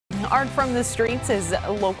Art from the Streets is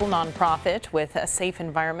a local nonprofit with a safe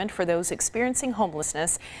environment for those experiencing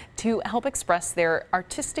homelessness to help express their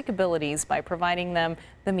artistic abilities by providing them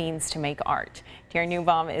the means to make art. Tierra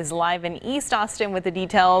Neubaum is live in East Austin with the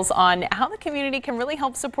details on how the community can really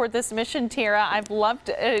help support this mission. Tierra, I've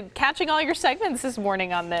loved catching all your segments this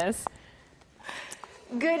morning on this.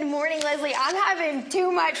 Good morning, Leslie. I'm having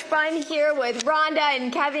too much fun here with Rhonda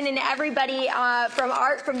and Kevin and everybody from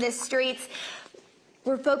Art from the Streets.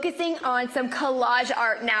 We're focusing on some collage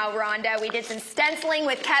art now, Rhonda. We did some stenciling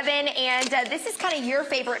with Kevin, and this is kind of your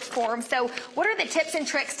favorite form. So what are the tips and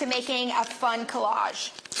tricks to making a fun collage?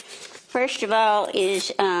 First of all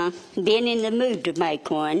is being in the mood to make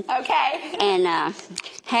one. Okay. And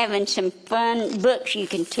having some fun books you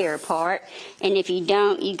can tear apart. And if you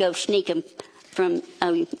don't, you go sneak them from,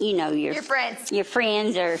 you know, your friends. Your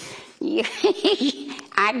friends, or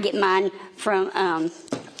I get mine from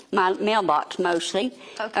my mailbox mostly.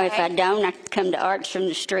 Okay. Or if I don't, I come to Arts from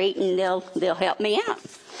the Street and they'll help me out.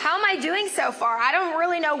 How am I doing so far? I don't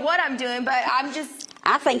really know what I'm doing, but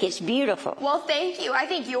I think it's beautiful. Well, thank you. I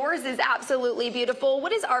think yours is absolutely beautiful.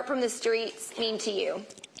 What does Art from the Streets mean to you?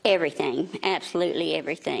 Everything, absolutely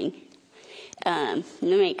everything. Let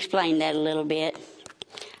me explain that a little bit.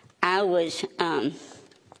 I was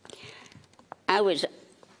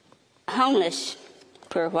homeless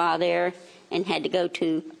for a while there and had to go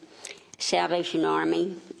to Salvation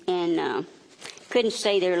Army, and couldn't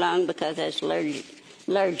stay there long because I was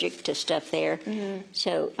allergic to stuff there. Mm-hmm.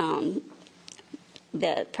 So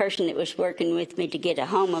the person that was working with me to get a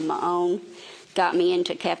home of my own got me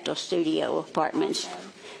into Capitol Studio Apartments, okay,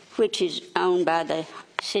 which is owned by the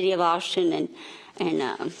city of Austin, and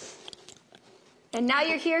now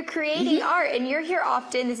you're here creating art, and you're here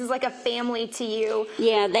often. This is like a family to you.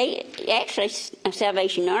 Yeah, actually,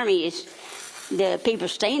 Salvation Army is the people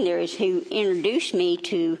staying there is who introduced me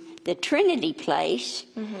to the Trinity place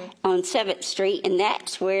on 7th Street, and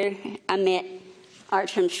that's where I met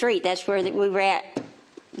Arts from the Street. That's where we were at.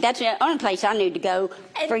 That's the only place I knew to go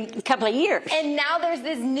for a couple of years. And now there's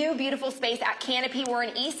this new beautiful space at Canopy. We're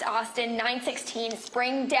in East Austin, 916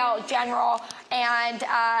 Springdale General, and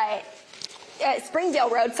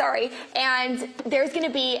Springdale Road, sorry, and there's going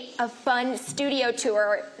to be a fun studio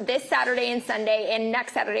tour this Saturday and Sunday and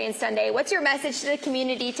next Saturday and Sunday. What's your message to the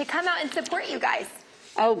community to come out and support you guys?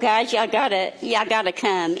 Oh, guys, y'all gotta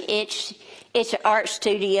come. It's an art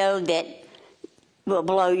studio that will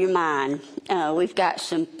blow your mind. We've got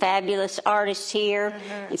some fabulous artists here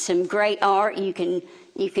and some great art. You can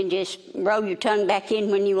just roll your tongue back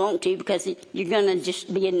in when you want to, because you're going to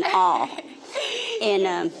just be in awe.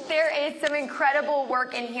 And there is some incredible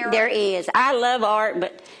work in here. There is. I love art,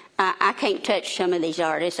 but I can't touch some of these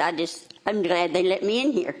artists. I'm glad they let me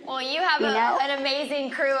in here. Well, you have an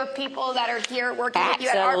amazing crew of people that are here working with you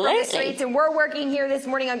at Art from the Streets, and we're working here this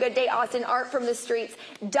morning on Good Day Austin,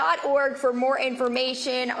 artfromthestreets.org for more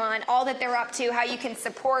information on all that they're up to, how you can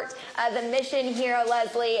support the mission here,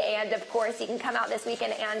 Leslie, and of course you can come out this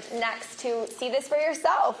weekend and next to see this for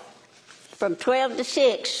yourself. From 12 to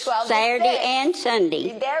 6, Saturday and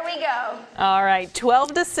Sunday. There we go. All right,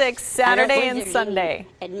 12 to 6, Saturday and Sunday.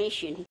 Admission.